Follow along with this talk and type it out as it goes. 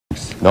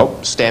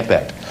Nope, Stamp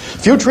Act.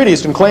 Few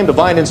treaties can claim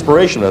divine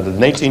inspiration. In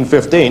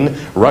 1815,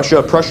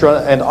 Russia,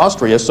 Prussia, and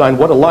Austria signed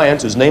what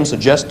alliance whose name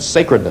suggests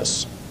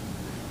sacredness?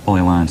 Holy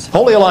Alliance.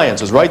 Holy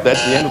Alliance is right.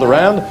 That's the end of the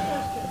round.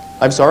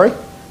 I'm sorry?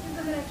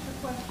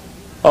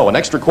 Oh, an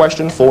extra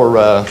question for...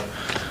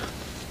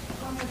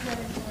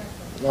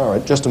 All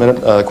right, just a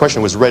minute. The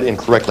question was read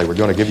incorrectly. We're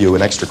going to give you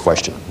an extra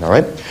question, all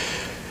right?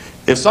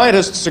 If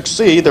scientists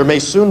succeed, there may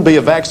soon be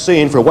a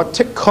vaccine for what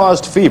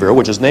tick-caused fever,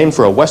 which is named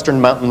for a western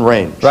mountain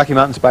range. Rocky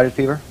Mountain Spotted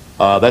Fever?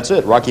 That's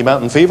it, Rocky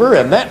Mountain Fever,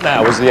 and that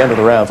now is the end of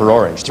the round for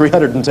Orange.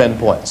 310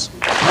 points.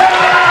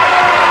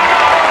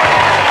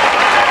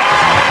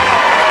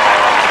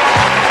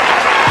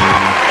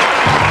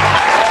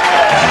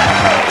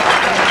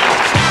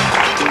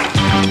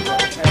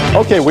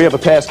 Okay, we have a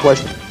past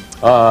question.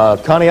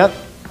 Conneaut?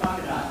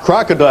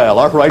 Crocodile.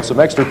 All right, some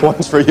extra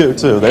points for you,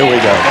 too. There we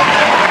go.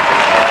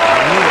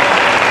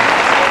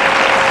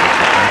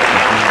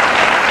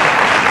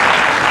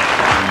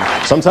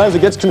 Sometimes it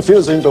gets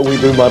confusing, but we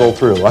do muddle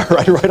through. All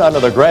right, right onto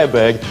the grab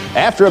bag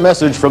after a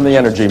message from the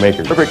energy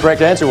maker. Perfect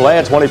correct answer will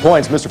add 20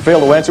 points. Mr. Fail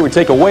to answer, we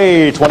take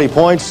away 20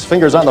 points.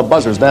 Fingers on the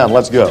buzzers down.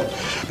 Let's go.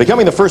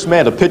 Becoming the first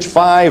man to pitch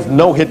 5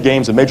 no-hit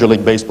games in Major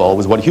League Baseball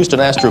was what Houston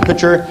Astro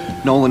pitcher...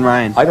 Nolan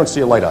Ryan. I don't see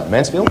a light on.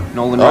 Mansfield?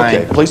 Nolan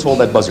Ryan. Okay, please hold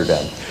that buzzer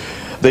down.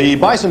 The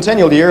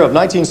bicentennial year of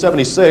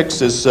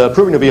 1976 is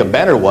proving to be a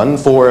banner one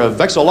for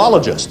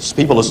vexillologists,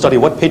 people who study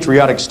what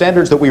patriotic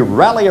standards that we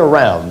rally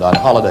around on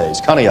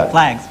holidays. Conneaut.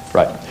 Flags.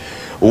 Right.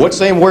 What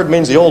same word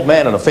means the old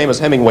man in a famous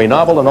Hemingway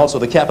novel and also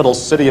the capital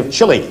city of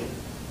Chile?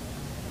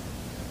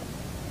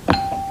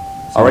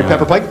 All right,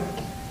 Pepper Pike?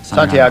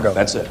 Santiago.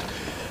 That's it.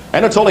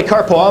 Anatoly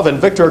Karpov and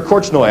Viktor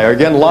Korchnoi are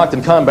again locked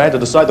in combat to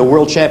decide the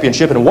world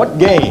championship in what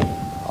game?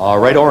 All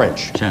right,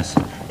 Orange. Chess.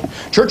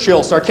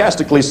 Churchill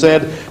sarcastically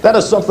said, "That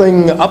is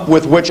something up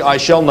with which I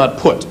shall not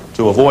put,"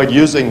 to avoid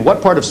using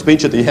what part of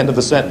speech at the end of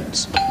the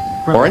sentence?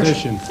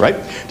 Preposition. Orange? Right.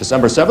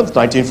 December 7th,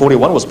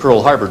 1941 was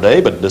Pearl Harbor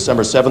Day, but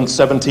December 7th,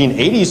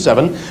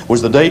 1787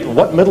 was the date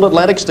what Middle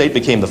Atlantic state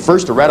became the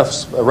first to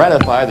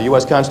ratify the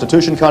U.S.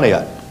 Constitution?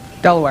 Conneaut.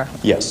 Delaware.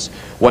 Yes.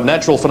 What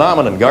natural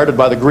phenomenon guarded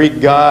by the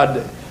Greek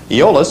god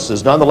Aeolus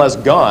is nonetheless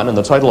gone in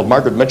the title of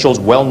Margaret Mitchell's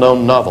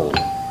well-known novel?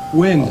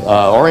 Wind.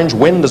 Orange.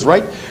 Wind is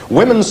right.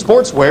 Women's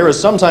sportswear is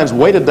sometimes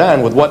weighted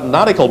down with what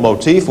nautical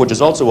motif, which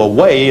is also a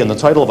way in the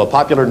title of a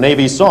popular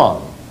Navy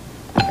song?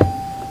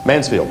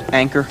 Mansfield.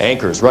 Anchor.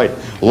 Anchors, right.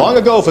 Long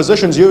ago,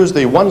 physicians used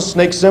the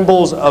one-snake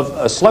symbols of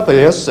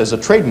Asclepius as a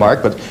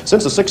trademark, but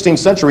since the 16th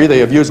century, they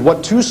have used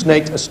what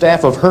two-snaked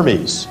staff of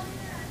Hermes?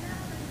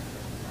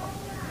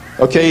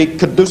 Okay,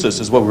 caduceus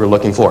is what we were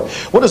looking for.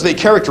 What is the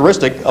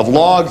characteristic of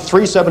log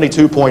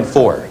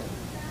 372.4?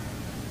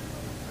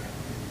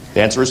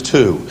 The answer is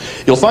 2.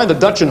 You'll find the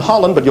Dutch in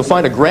Holland, but you'll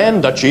find a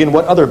Grand Duchy in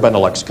what other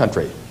Benelux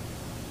country?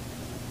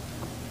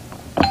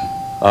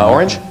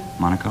 Orange?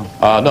 Monaco.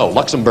 No,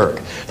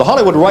 Luxembourg. The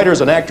Hollywood writers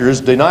and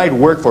actors denied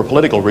work for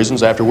political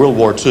reasons after World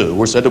War II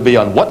were said to be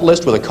on what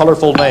list with a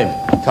colorful name?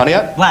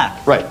 Conneaut?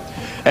 Black. Right.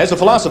 As a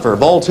philosopher,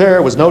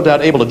 Voltaire was no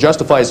doubt able to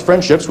justify his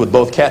friendships with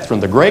both Catherine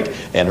the Great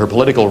and her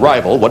political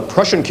rival, what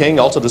Prussian king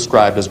also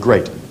described as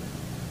great?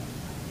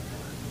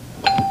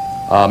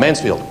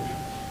 Mansfield.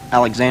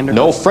 Alexander.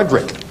 No,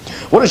 Frederick.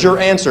 What is your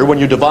answer when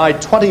you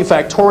divide 20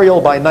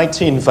 factorial by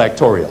 19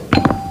 factorial?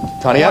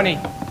 Conneaut? 20.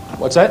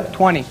 What's that?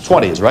 20.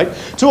 20 is right.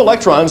 2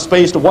 electrons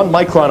spaced 1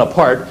 micron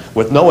apart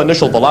with no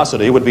initial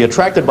velocity would be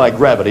attracted by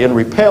gravity and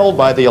repelled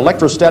by the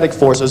electrostatic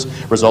forces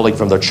resulting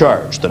from their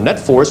charge. The net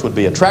force would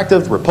be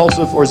attractive,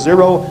 repulsive, or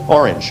zero.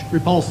 Orange.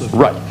 Repulsive.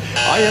 Right.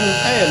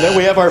 And then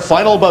we have our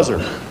final buzzer.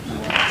 And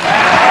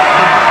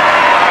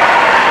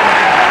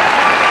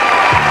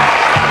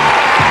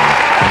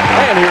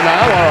here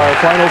now are our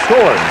final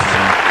scores.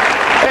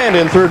 And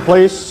in third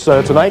place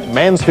tonight,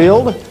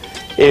 Mansfield.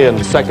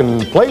 In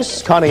second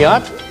place,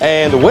 Conneaut.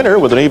 And the winner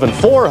with an even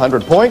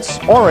 400 points,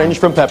 Orange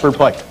from Pepper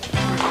Pike.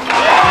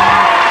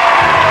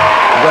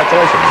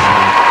 Congratulations.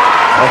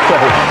 Okay.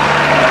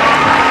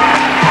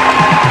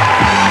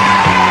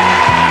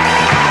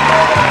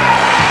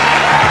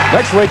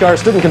 Next week, our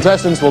student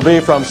contestants will be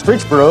from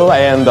Streetsboro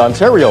and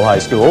Ontario High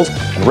Schools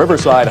and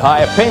Riverside High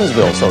of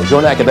Painesville. So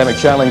join Academic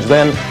Challenge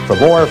then for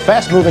more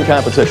fast-moving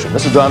competition.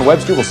 This is Don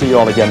Webster. We'll see you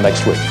all again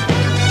next week.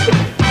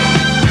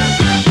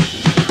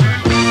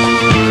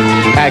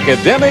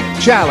 Academic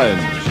Challenge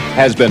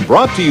has been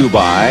brought to you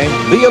by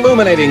the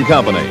Illuminating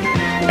Company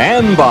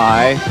and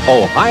by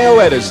Ohio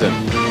Edison.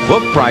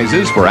 Book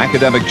prizes for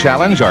Academic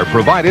Challenge are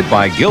provided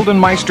by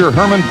Gildenmeister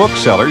Herman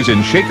Booksellers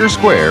in Shaker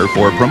Square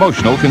for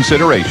promotional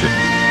consideration.